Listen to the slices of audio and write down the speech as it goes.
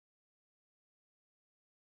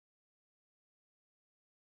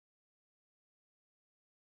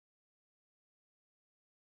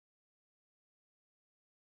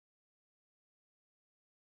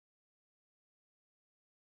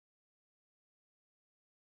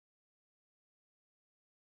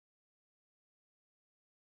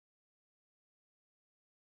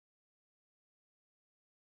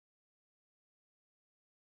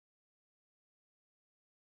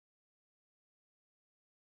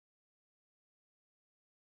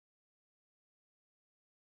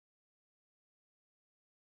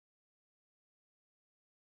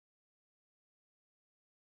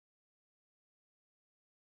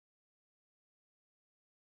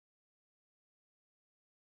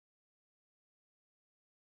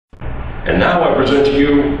And now I present to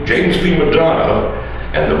you James P. Madonna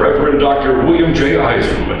and the Reverend Dr. William J.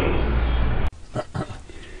 Eisenman.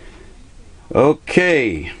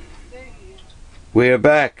 Okay, we are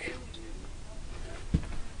back.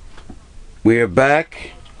 We are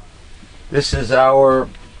back. This is our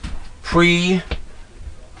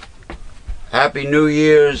Happy New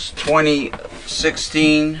Year's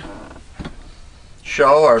 2016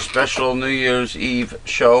 show, our special New Year's Eve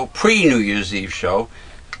show, pre-New Year's Eve show,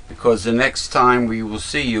 because the next time we will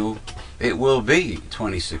see you, it will be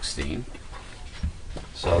 2016.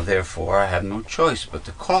 So therefore, I have no choice but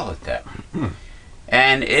to call it that.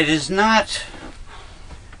 And it is not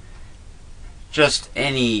just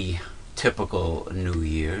any typical New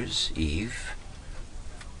Year's Eve.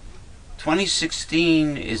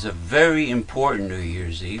 2016 is a very important New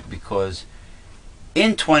Year's Eve because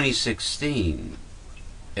in 2016,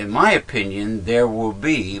 in my opinion, there will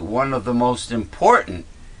be one of the most important,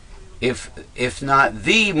 if not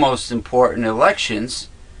the most important elections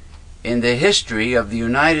in the history of the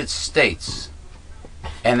United States,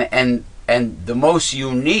 and the most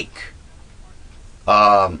unique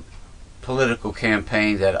political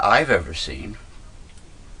campaign that I've ever seen.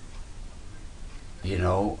 You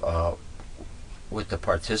know, with the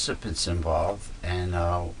participants involved, and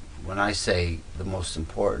when I say the most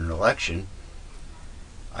important election,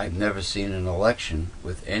 I've never seen an election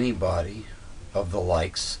with anybody of the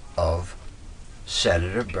likes of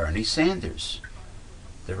Senator Bernie Sanders.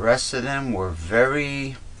 The rest of them were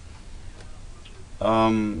very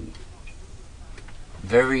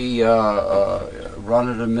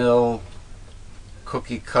run-of-the-mill,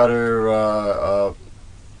 cookie-cutter,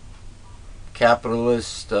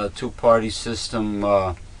 capitalist, two-party system,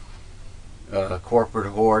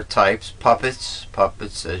 corporate whore types, puppets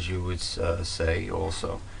as you would say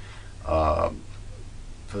also, for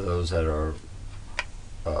those that are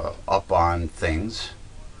up on things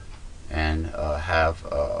and have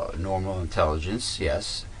normal intelligence.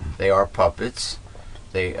 Yes, they are puppets.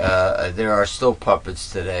 There are still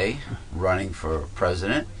puppets today running for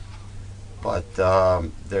president, but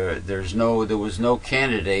there was no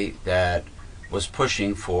candidate that was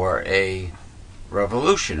pushing for a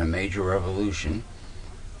revolution, a major revolution.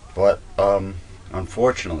 But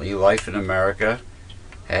unfortunately, life in America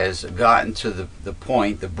has gotten to the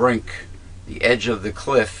point, the brink, the edge of the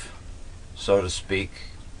cliff, so to speak.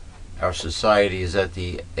 Our society is at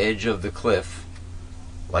the edge of the cliff,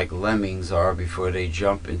 like lemmings are before they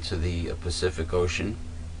jump into the Pacific Ocean.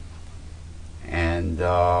 And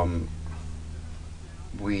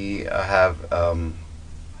we have,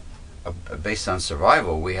 based on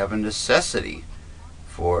survival, we have a necessity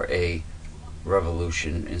for a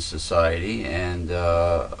revolution in society and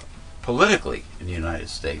politically in the United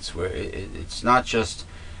States, where it's not just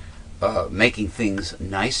making things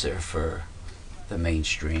nicer for the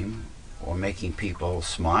mainstream or making people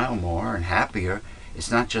smile more and happier. It's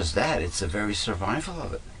not just that, it's the very survival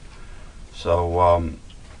of it. So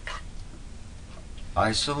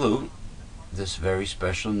I salute this very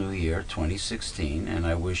special new year, 2016, and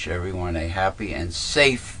I wish everyone a happy and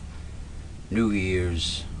safe New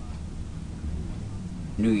Year's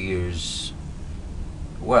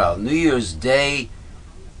Day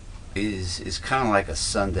is kind of like a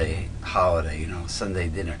Sunday holiday, you know, Sunday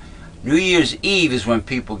dinner. New Year's Eve is when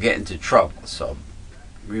people get into trouble. So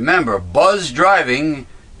remember, buzz driving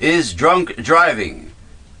is drunk driving.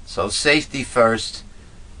 So safety first,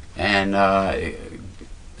 and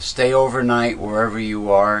stay overnight wherever you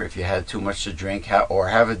are if you had too much to drink, or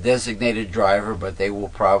have a designated driver, but they will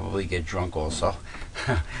probably get drunk also.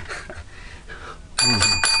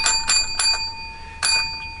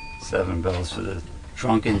 7 bells for the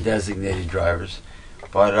drunken designated drivers.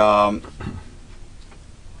 But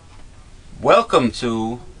welcome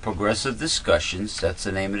to Progressive Discussions. That's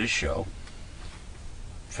the name of the show.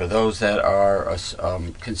 For those that are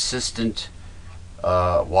consistent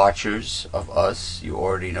watchers of us, you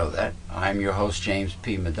already know that. I'm your host, James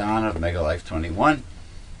P. Madonna of Mega Life 21,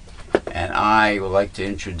 and I would like to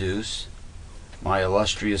introduce my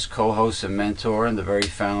illustrious co-host and mentor and the very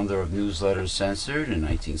founder of Newsletters Censored in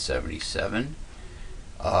 1977,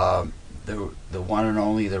 the one and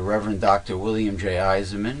only, the Reverend Dr. William J.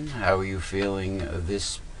 Eisenman. How are you feeling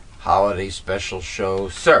this holiday special show,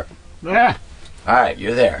 sir? Yeah. All right,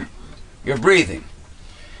 you're there. You're breathing.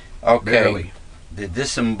 Okay. Barely. The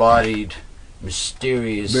disembodied,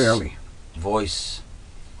 mysterious voice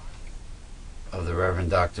of the Reverend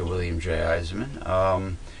Dr. William J.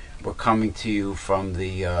 Eisenman. We're coming to you from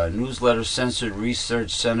the Newsletter Censored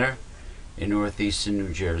Research Center in northeastern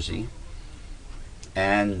New Jersey.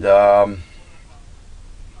 And I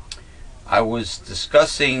was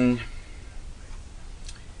discussing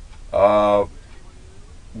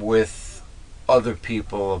with other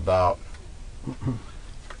people about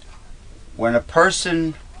when a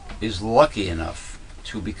person is lucky enough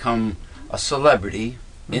to become a celebrity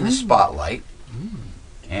in the spotlight,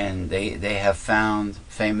 and they have found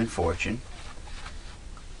fame and fortune.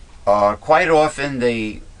 Quite often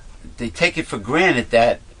they take it for granted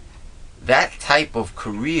that that type of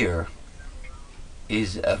career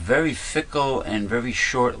is very fickle and very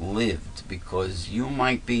short-lived, because you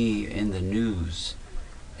might be in the news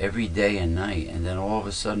every day and night, and then all of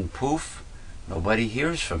a sudden, poof, nobody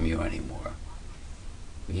hears from you anymore.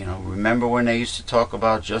 You know, remember when they used to talk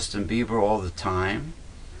about Justin Bieber all the time?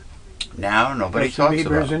 Now nobody talks about him.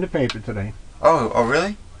 Justin Bieber's in the paper today. Oh,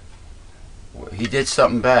 really? He did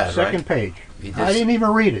something bad, Second right? page. I didn't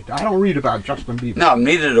even read it. I don't read about Justin Bieber. No,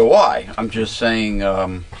 neither do I. I'm just saying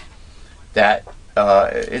that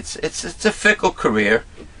it's a fickle career.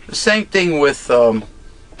 The same thing with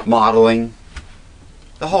modeling.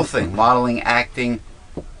 The whole thing: modeling, acting,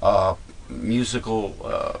 musical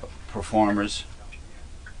performers.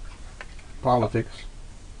 Politics.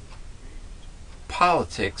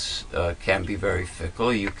 Politics can be very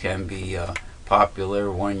fickle. You can be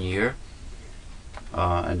popular one year,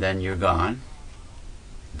 and then you're gone.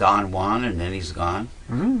 Don Juan, and then he's gone.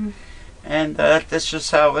 And that's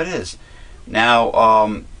just how it is.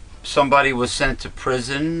 Now, somebody was sent to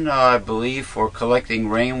prison, I believe, for collecting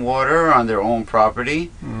rainwater on their own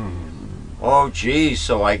property. Oh, geez.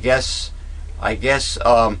 So I guess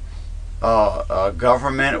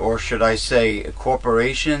government, or should I say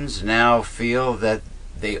corporations, now feel that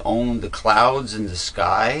they own the clouds in the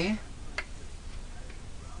sky.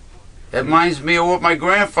 That reminds me of what my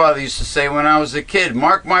grandfather used to say when I was a kid.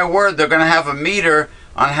 Mark my word, they're going to have a meter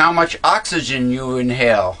on how much oxygen you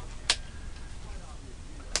inhale.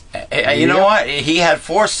 You know what? He had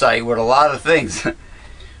foresight with a lot of things.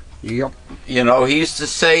 Yep. You know, he used to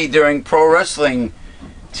say during pro wrestling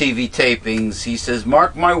TV tapings, he says,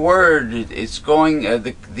 "Mark my word, it's going.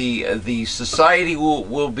 The society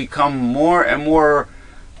will become more and more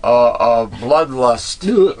bloodlust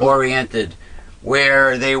oriented,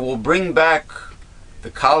 where they will bring back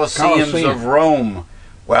the Colosseums of Rome."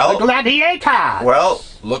 Well, the gladiators. Well,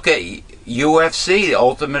 look at UFC, the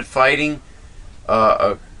Ultimate Fighting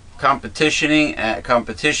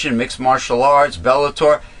competition, mixed martial arts,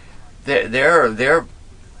 Bellator. They're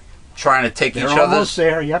trying to take each other's. They're almost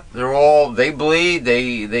there. Yep. They bleed.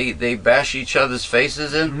 They bash each other's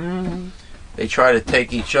faces in. They try to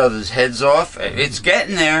take each other's heads off. It's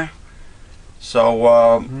getting there.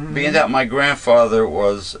 So, being that my grandfather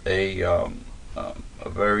was a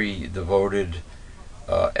very devoted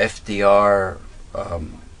FDR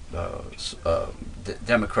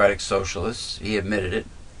Democratic Socialist, he admitted it.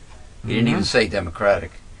 He didn't even say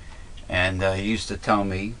Democratic. And he used to tell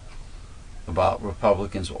me about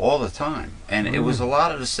Republicans all the time. And it was a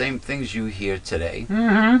lot of the same things you hear today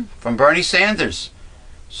from Bernie Sanders.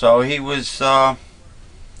 So he was, I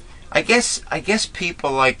guess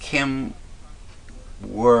people like him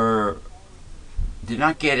did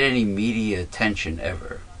not get any media attention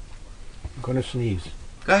ever. I'm going to sneeze.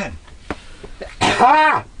 Go ahead.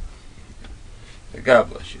 God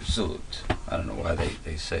bless you. Salute. I don't know why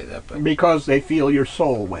they say that, but because they feel your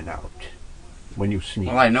soul went out when you sneeze.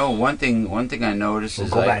 Well, I know one thing I notice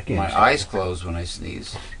is my eyes close when I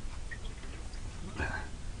sneeze.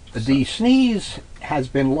 The sneeze has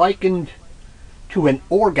been likened to an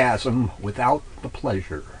orgasm without the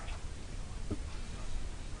pleasure.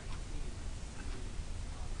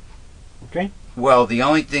 Okay? Well, the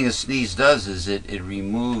only thing a sneeze does is it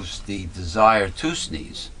removes the desire to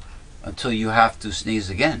sneeze until you have to sneeze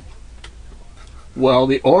again. Well,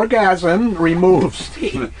 the orgasm removes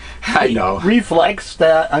the, reflex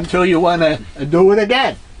until you want to do it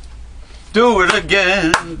again. Do it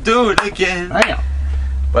again. Do it again. I know.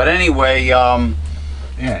 But anyway, yeah.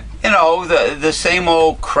 You know, the same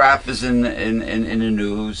old crap is in the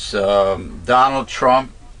news. Donald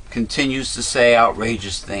Trump continues to say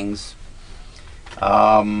outrageous things.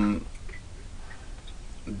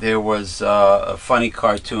 There was a funny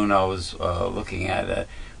cartoon I was looking at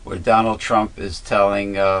where Donald Trump is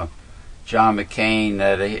telling John McCain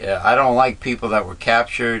that I don't like people that were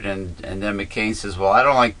captured, and then McCain says, "Well, I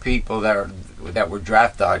don't like people that were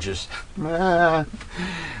draft dodgers."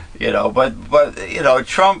 You know, but you know,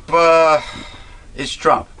 Trump is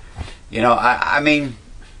Trump. You know, I mean,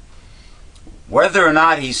 whether or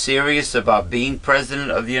not he's serious about being president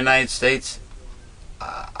of the United States,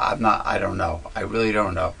 I don't know. I really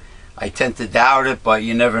don't know. I tend to doubt it, but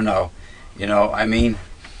you never know. You know, I mean,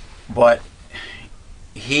 but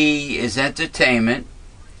he is entertainment.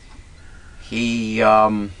 He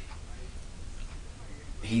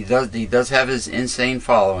he does have his insane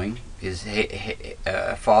following, his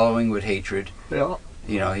following with hatred. Yeah.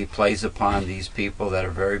 You know, he plays upon these people that are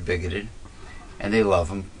very bigoted, and they love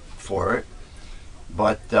him for it.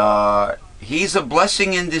 But he's a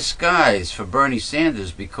blessing in disguise for Bernie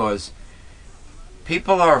Sanders, because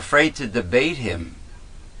people are afraid to debate him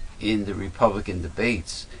in the Republican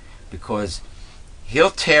debates, because he'll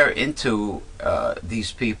tear into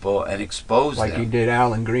these people and expose them. Like he did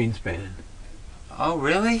Alan Greenspan. Oh,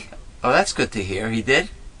 really? Oh, that's good to hear. He did?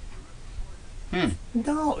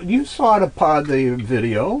 No, you saw the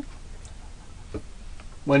video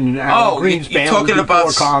when Alan Greenspan was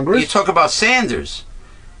before Congress. You talk about Sanders.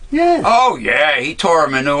 Yes. Oh yeah, he tore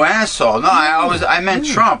him a new asshole. No, I meant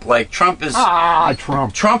Trump. Like Trump is.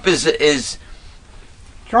 Trump. Trump is.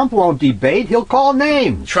 Trump won't debate. He'll call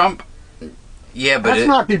names. Trump. Yeah, but that's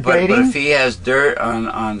not debating. But if he has dirt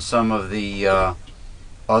on some of the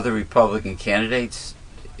other Republican candidates,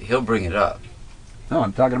 he'll bring it up. No,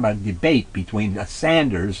 I'm talking about a debate between a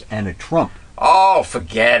Sanders and a Trump. Oh,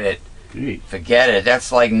 forget it. Gee. Forget it.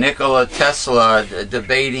 That's like Nikola Tesla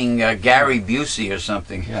debating Gary Busey or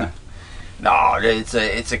something. Yeah. No, it's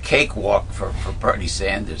a cakewalk for Bernie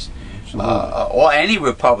Sanders. Or any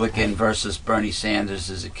Republican versus Bernie Sanders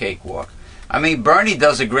is a cakewalk. I mean, Bernie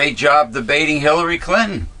does a great job debating Hillary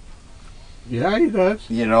Clinton. Yeah, he does.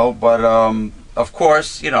 You know, but of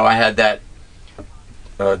course, you know, I had that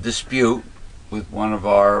dispute with one of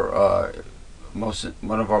our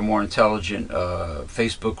more intelligent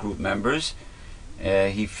Facebook group members.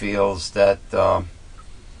 He feels that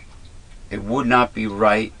it would not be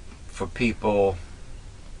right for people,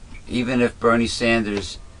 even if Bernie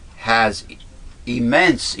Sanders has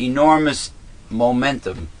enormous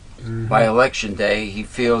momentum by election day, he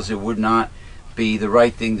feels it would not be the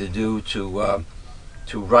right thing to do to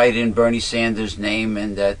write in Bernie Sanders' name,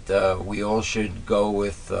 and that we all should go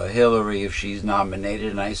with Hillary if she's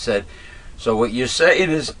nominated. And I said, so what you're saying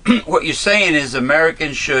is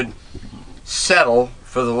Americans should settle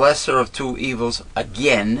for the lesser of two evils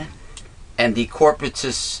again, and the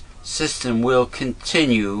corporatist system will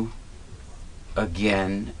continue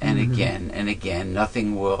again and again and again.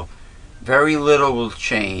 Very little will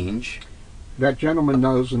change. That gentleman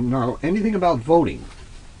doesn't know anything about voting.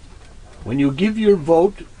 When you give your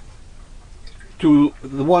vote to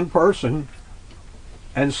the one person,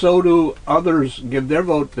 and so do others give their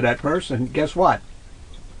vote to that person, guess what?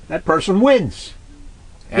 That person wins.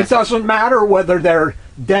 It doesn't matter whether they're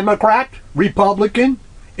Democrat, Republican,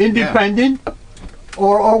 Independent,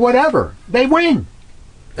 or whatever. They win.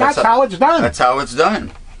 That's how it's done. That's how it's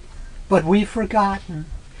done. But we've forgotten,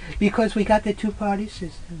 because we got the two-party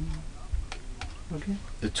system. Okay.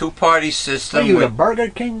 The two-party system. Are you a Burger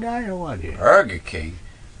King guy or what here? Burger King.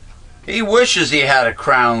 He wishes he had a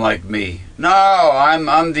crown like me. No, I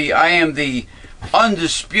am the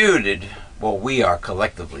undisputed. Well, we are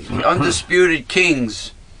collectively the undisputed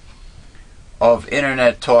kings of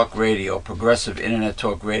Internet Talk Radio, progressive Internet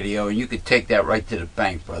Talk Radio, and you could take that right to the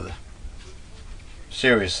bank, brother.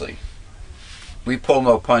 Seriously, we pull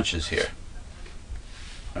no punches here.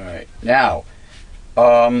 All right, now.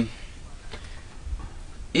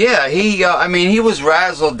 Yeah, he was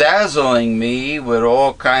razzle-dazzling me with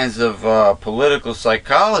all kinds of political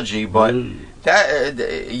psychology, but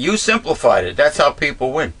you simplified it. That's how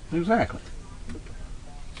people win. Exactly.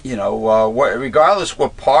 You know, regardless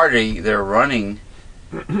what party they're running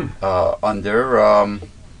under,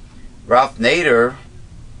 Ralph Nader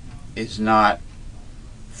is not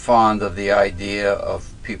fond of the idea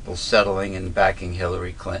of people settling and backing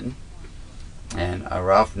Hillary Clinton. And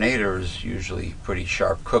Ralph Nader is usually pretty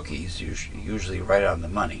sharp cookies, usually right on the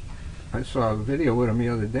money. I saw a video with him the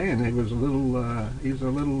other day, and he was a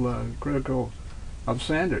little critical of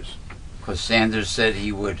Sanders. Because Sanders said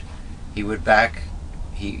he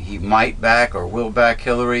might back or will back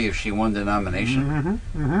Hillary if she won the nomination.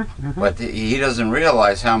 But he doesn't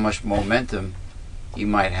realize how much momentum he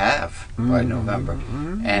might have by November.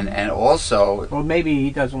 And also... Well, maybe he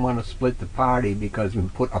doesn't want to split the party because we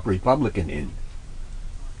put a Republican in.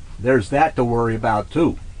 There's that to worry about,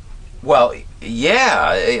 too. Well,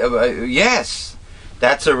 yeah, yes.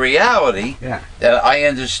 That's a reality. Yeah. That I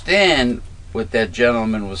understand what that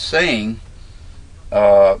gentleman was saying.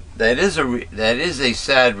 That is a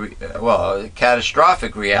sad, a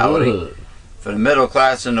catastrophic reality for the middle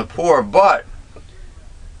class and the poor. But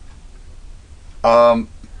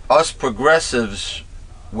us progressives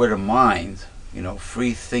with a mind, you know,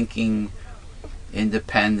 free-thinking,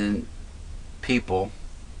 independent people,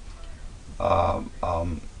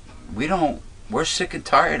 we're sick and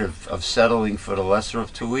tired of settling for the lesser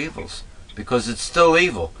of two evils, because it's still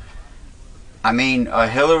evil. I mean,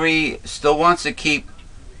 Hillary still wants to keep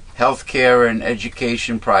healthcare and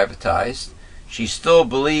education privatized. She still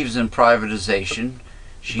believes in privatization.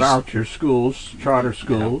 Voucher schools, charter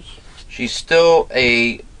schools. She's still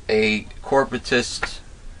a corporatist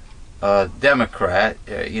Democrat.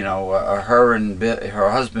 Her and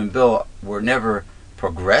her husband Bill were never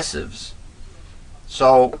progressives.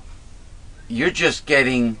 So you're just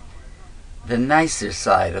getting the nicer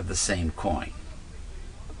side of the same coin.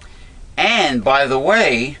 And by the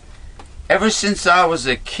way, ever since I was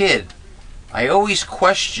a kid, I always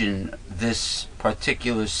questioned this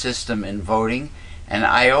particular system in voting, and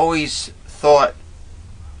I always thought,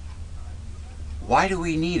 why do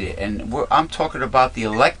we need it? And I'm talking about the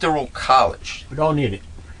Electoral College. We don't need it.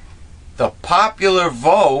 The popular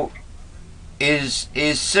vote is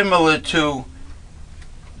similar to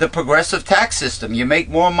the progressive tax system. You make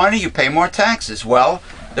more money, you pay more taxes. Well,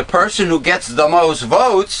 the person who gets the most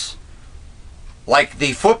votes, like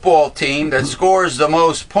the football team that scores the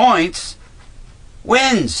most points,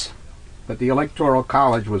 wins. But the Electoral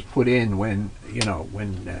College was put in when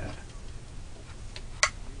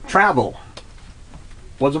travel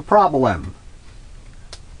was a problem.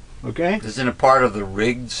 Okay? Isn't it part of the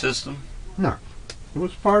rigged system? No. It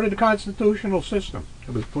was part of the constitutional system.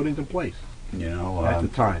 It was put into place. At the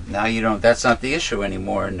time. Now you don't. That's not the issue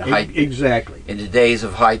anymore in exactly. In the days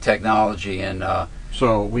of high technology and.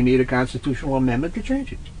 So we need a constitutional amendment to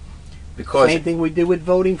change it. Because same thing we did with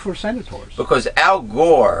voting for senators. Because Al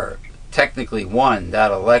Gore technically won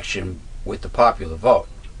that election with the popular vote.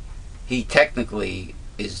 He technically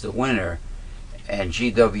is the winner, and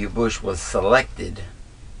G.W. Bush was selected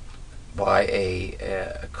by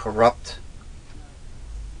a corrupt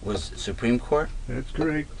Supreme Court. That's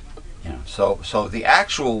correct. Yeah. So the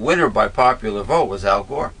actual winner by popular vote was Al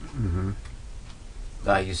Gore. Mm-hmm.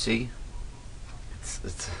 Now you see.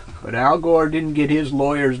 But Al Gore didn't get his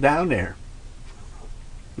lawyers down there.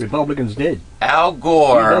 Republicans did. Al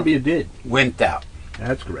Gore did. Wimped out.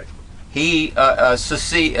 That's correct. He not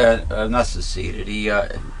seceded.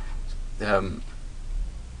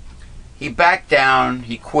 He backed down.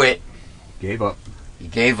 He quit. Gave up. He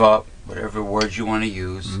gave up. Whatever words you want to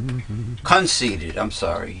use. Mm-hmm. Conceded. I'm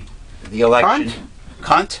sorry. The election.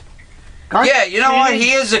 Cunt? Cunt? Yeah. You know what?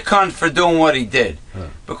 He is a cunt for doing what he did,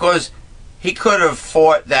 because he could have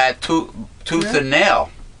fought that tooth and nail.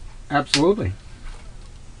 Absolutely.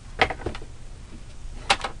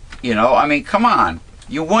 I mean, come on.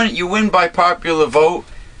 You win by popular vote,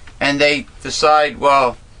 and they decide,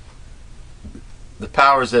 well, the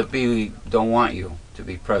powers that be don't want you to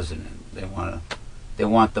be president. They want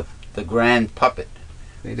the grand puppet.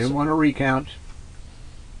 They didn't want to recount.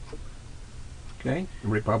 Okay, the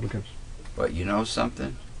Republicans. But you know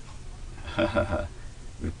something?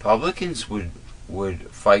 Republicans would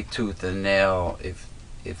fight tooth and nail if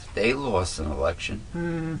they lost an election.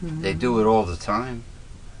 Mm-hmm. They do it all the time.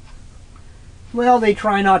 Well, they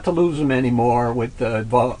try not to lose them anymore with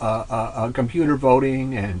computer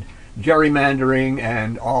voting and gerrymandering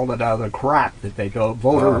and all that other crap that they do.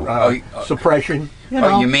 Voter suppression.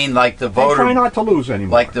 You mean like the voter? They try not to lose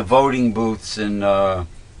anymore. Like the voting booths in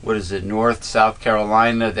North South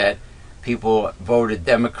Carolina, that people voted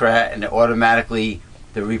Democrat and automatically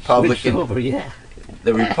the Republican. Over, yeah.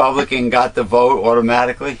 The Republican got the vote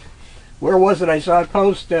automatically. Where was it? I saw a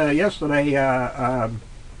post yesterday.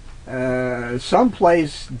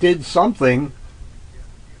 Someplace did something,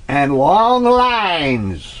 and long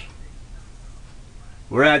lines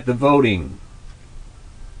were at the voting,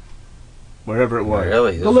 wherever it was.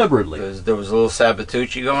 Really? Deliberately. There was a little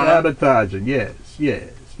sabotaging going on? Sabotaging, yes.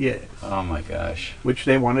 Oh my gosh. Which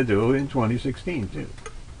they want to do in 2016, too.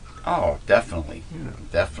 Oh, definitely.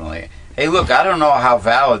 Definitely. Hey, look, I don't know how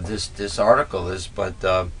valid this article is, but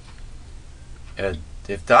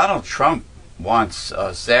if Donald Trump wants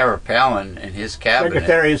Sarah Palin in his cabinet...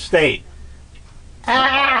 Secretary of State.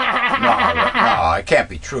 No, it can't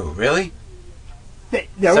be true. Really?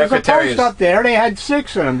 There was a post up there. They had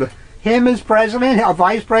 6 of them. Him as president, a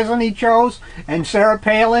vice president he chose, and Sarah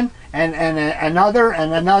Palin, and another,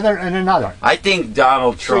 and another, and another. I think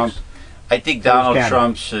Donald Trump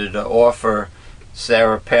should offer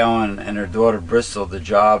Sarah Palin and her daughter Bristol the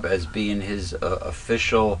job as being his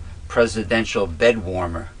official presidential bed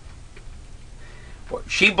warmer.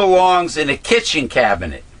 She belongs in a kitchen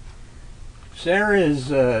cabinet. Sarah is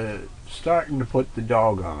starting to put the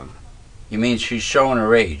dog on. You mean she's showing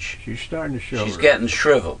her age? She's starting to show. She's getting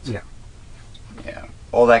shriveled. Yeah. Yeah.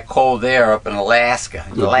 All that cold air up in Alaska,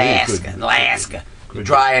 drying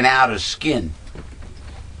out her skin.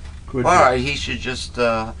 All right, he should just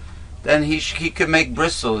then he could make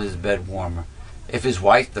Bristol his bed warmer. If his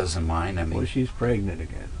wife doesn't mind, I mean. Well, she's pregnant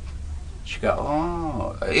again. She got,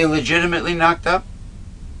 illegitimately knocked up?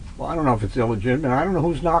 Well, I don't know if it's illegitimate. I don't know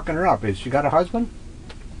who's knocking her up. Has she got a husband?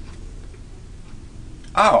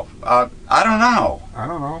 Oh, I don't know. I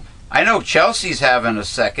don't know. I know Chelsea's having a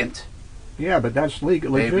second. Yeah, but that's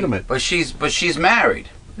legitimate. But she's married.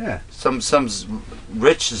 Yeah. Some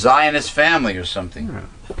rich Zionist family or something. Yeah.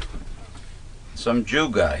 Some Jew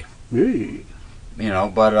guy. Hey. You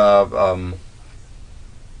know, but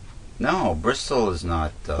no, Bristol is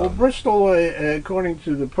not. Well, Bristol, according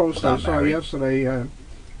to the post I not saw married. yesterday,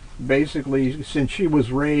 basically, since she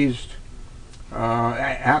was raised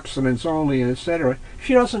abstinence only, etc.,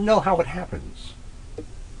 she doesn't know how it happens.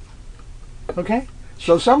 Okay?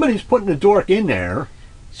 So somebody's putting a dork in there,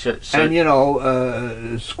 and, you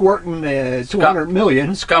know, squirting 200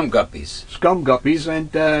 million. Scum guppies. Scum guppies,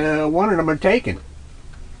 and one of them are taken.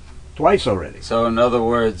 Twice already. So, in other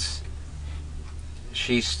words,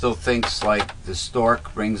 she still thinks like the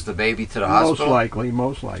stork brings the baby to the hospital?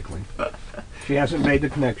 Most likely. She hasn't made the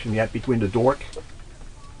connection yet between the dork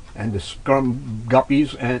and the scum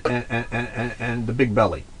guppies and the big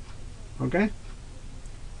belly. Okay?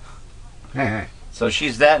 So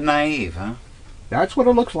she's that naive, huh? That's what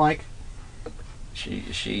it looks like.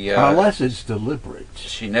 She Unless it's deliberate.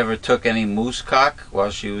 She never took any moose cock while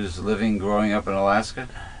she was growing up in Alaska?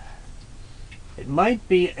 It might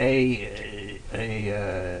be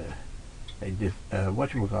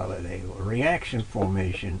whatchamacallit, a reaction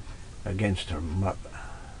formation against her mother.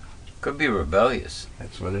 Could be rebellious.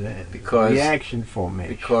 That's what it is. Because reaction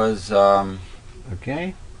formation. Because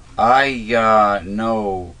okay. I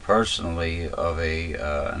know personally of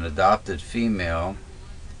an adopted female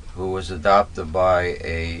who was adopted by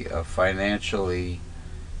a financially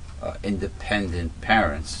independent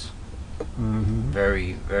parents. Mm-hmm.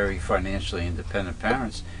 Very, very financially independent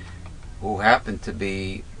parents who happened to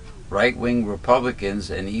be right-wing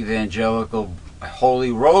Republicans and evangelical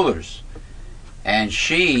holy rollers. And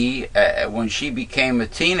she, when she became a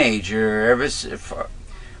teenager,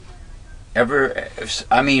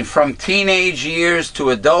 from teenage years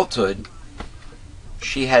to adulthood,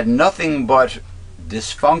 she had nothing but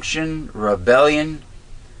dysfunction, rebellion,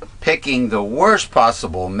 picking the worst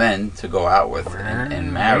possible men to go out with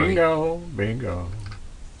and marry. Bingo.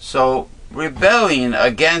 So, rebellion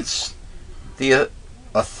against the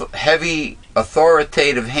heavy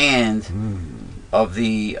authoritative hand of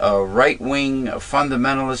the right-wing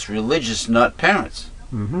fundamentalist religious nut parents.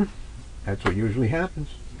 Mm-hmm. That's what usually happens.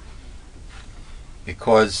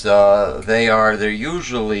 Because they're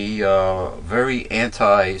usually very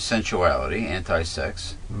anti-sensuality,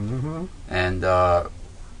 anti-sex, and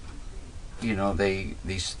you know,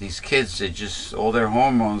 these kids, they just, all their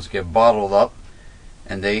hormones get bottled up,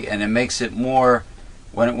 and it makes it more,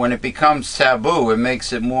 when it becomes taboo, it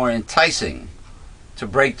makes it more enticing to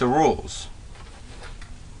break the rules.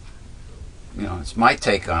 You know, it's my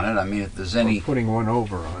take on it. I mean, if there's putting one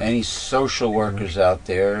over on any social workers out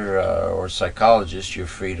there or psychologists, you're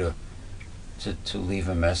free to leave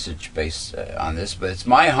a message based on this. But it's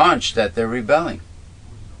my hunch that they're rebelling.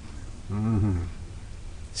 Mm-hmm.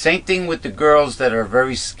 Same thing with the girls that are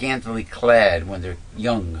very scantily clad when they're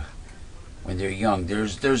young.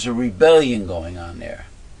 There's a rebellion going on there.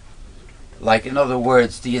 Like, in other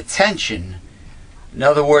words, the attention. In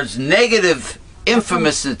other words, negative,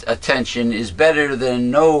 infamous attention is better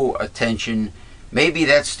than no attention. Maybe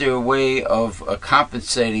that's their way of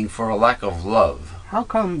compensating for a lack of love. How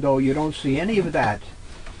come, though, you don't see any of that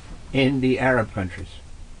in the Arab countries?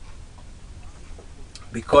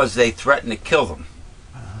 Because they threaten to kill them.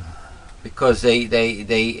 Because they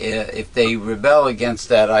if they rebel against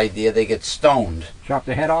that idea, they get stoned. Chop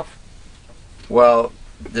the head off? Well,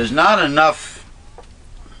 there's not enough.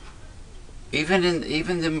 Even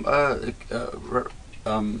the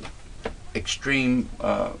extreme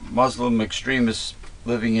Muslim extremists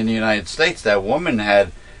living in the United States, that woman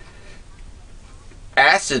had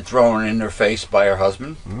acid thrown in her face by her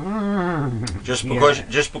husband just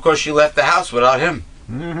because she left the house without him.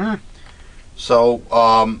 Mm-hmm. So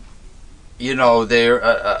you know,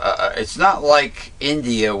 it's not like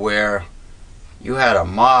India where you had a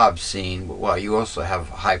mob scene. Well, you also have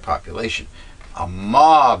a high population. A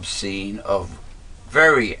mob scene of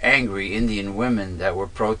very angry Indian women that were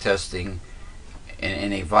protesting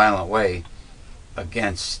in a violent way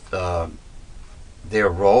against their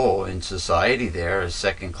role in society there as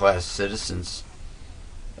second-class citizens,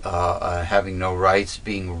 having no rights,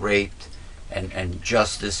 being raped, and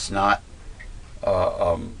justice not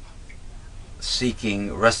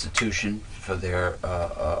seeking restitution for their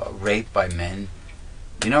rape by men.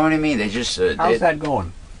 You know what I mean? They just how's that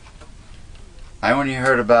going? I only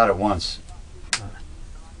heard about it once.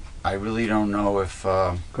 I really don't know if...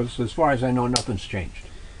 Because as far as I know, nothing's changed.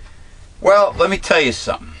 Well, let me tell you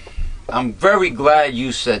something. I'm very glad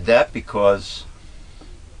you said that because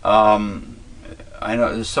I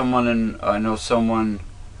know there's someone I know someone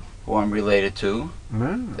who I'm related to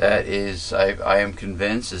that is, I am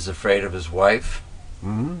convinced, is afraid of his wife.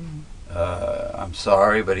 I'm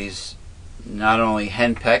sorry, but he's not only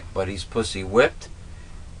henpecked, but he's pussy whipped.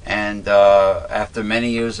 And after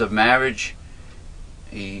many years of marriage,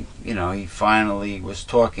 he finally was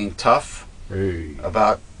talking tough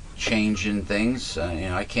about changing things.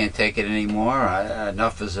 I can't take it anymore.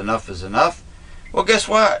 Enough is enough is enough. Well, guess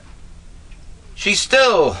what? She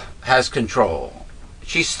still has control.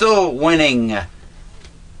 She's still winning.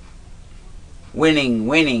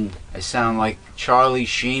 Winning. I sound like Charlie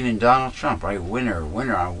Sheen and Donald Trump, right? Winner.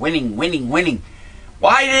 I'm winning.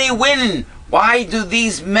 Why are they winning? Why do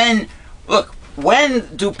these men... Look,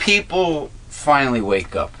 when do people finally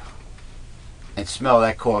wake up and smell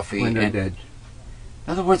that coffee? When they're dead.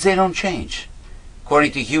 In other words, they don't change.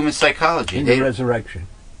 According to human psychology. In the resurrection,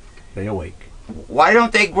 they awake. Why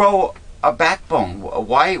don't they grow a backbone?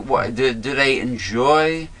 Why do they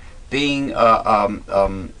enjoy being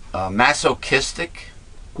masochistic?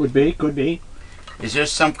 Could be. Is there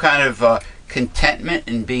some kind of contentment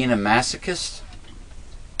in being a masochist?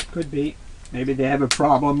 Could be. Maybe they have a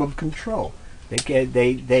problem of control. They can't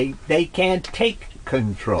take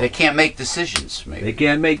control. They can't make decisions, maybe. They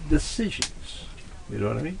can't make decisions. You know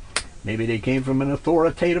what I mean? Maybe they came from an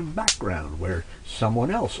authoritative background where someone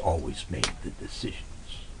else always made the decisions.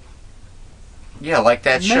 Yeah, like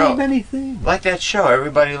that show. Many things. Like that show,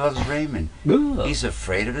 Everybody Loves Raymond. Ugh. He's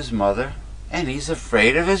afraid of his mother, and he's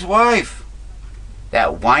afraid of his wife.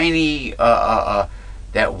 That whiny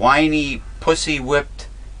pussy-whipped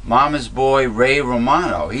mama's boy, Ray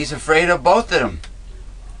Romano. He's afraid of both of them.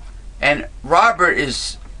 And Robert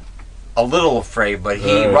is a little afraid, but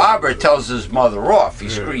Robert tells his mother off. He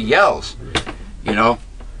yells,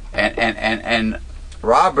 and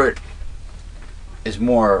Robert is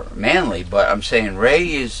more manly. But I'm saying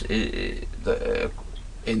Ray is in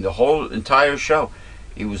the whole entire show,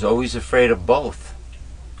 he was always afraid of both.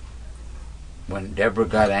 When Deborah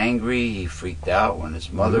got angry, he freaked out. When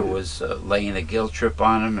his mother was laying a guilt trip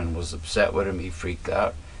on him and was upset with him, he freaked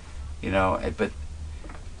out. But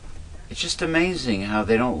it's just amazing how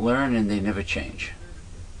they don't learn and they never change.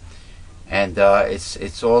 And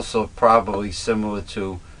it's also probably similar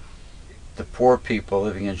to the poor people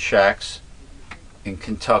living in shacks in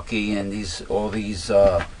Kentucky and all these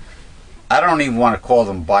I don't even want to call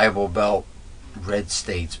them Bible Belt red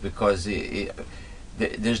states, because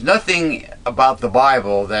there's nothing about the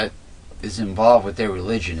Bible that is involved with their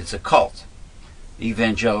religion. It's a cult,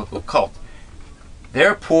 evangelical cult.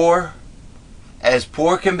 They're poor as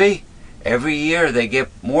poor can be. Every year they get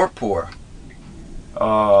more poorer,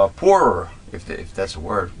 if that's a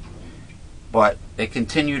word. But they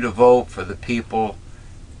continue to vote for the people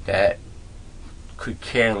that could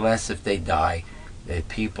care less if they die. The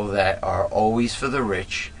people that are always for the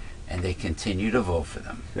rich, and they continue to vote for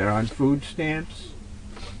them. They're on food stamps.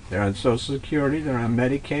 They're on Social Security. They're on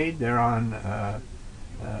Medicaid. They're on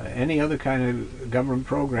any other kind of government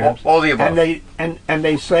programs. All the above. And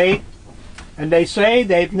they say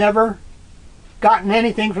they've never gotten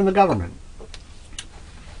anything from the government.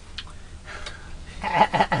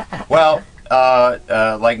 Well,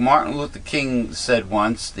 like Martin Luther King said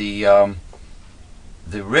once, the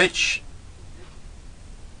rich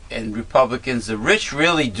and Republicans, the rich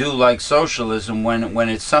really do like socialism when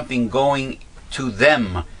it's something going to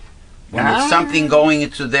them, when it's something going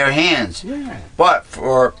into their hands. Yeah. But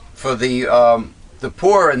for the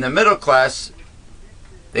poor and the middle class,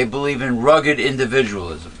 they believe in rugged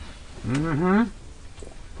individualism. Mm-hmm.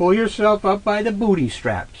 Pull yourself up by the booty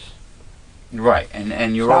straps. Right,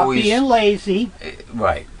 and you're Stop always being lazy.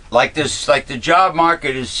 Right, like the job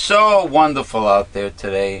market is so wonderful out there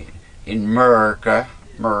today in America.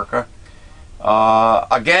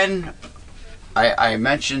 Again, I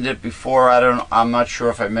mentioned it before. I'm not sure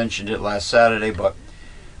if I mentioned it last Saturday, but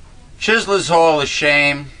Chisler's Hall of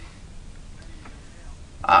Shame,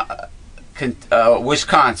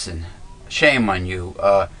 Wisconsin. Shame on you,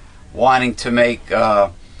 wanting to make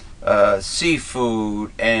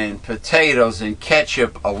seafood and potatoes and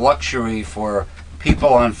ketchup a luxury for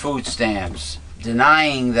people on food stamps,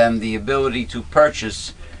 denying them the ability to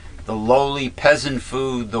purchase the lowly peasant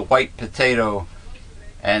food, the white potato,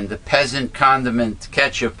 and the peasant condiment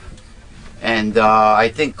ketchup. And I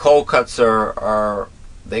think cold cuts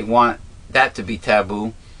they want that to be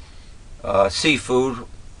taboo. Seafood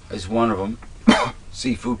is one of them.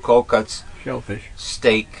 seafood, cold cuts, Shellfish.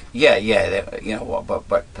 steak. Yeah, you know,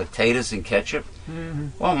 but potatoes and ketchup?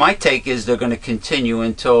 Well, my take is they're going to continue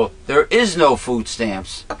until there is no food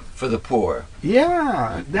stamps for the poor.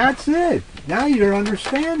 Yeah, that's it. Now you're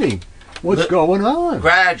understanding what's going on.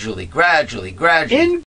 Gradually.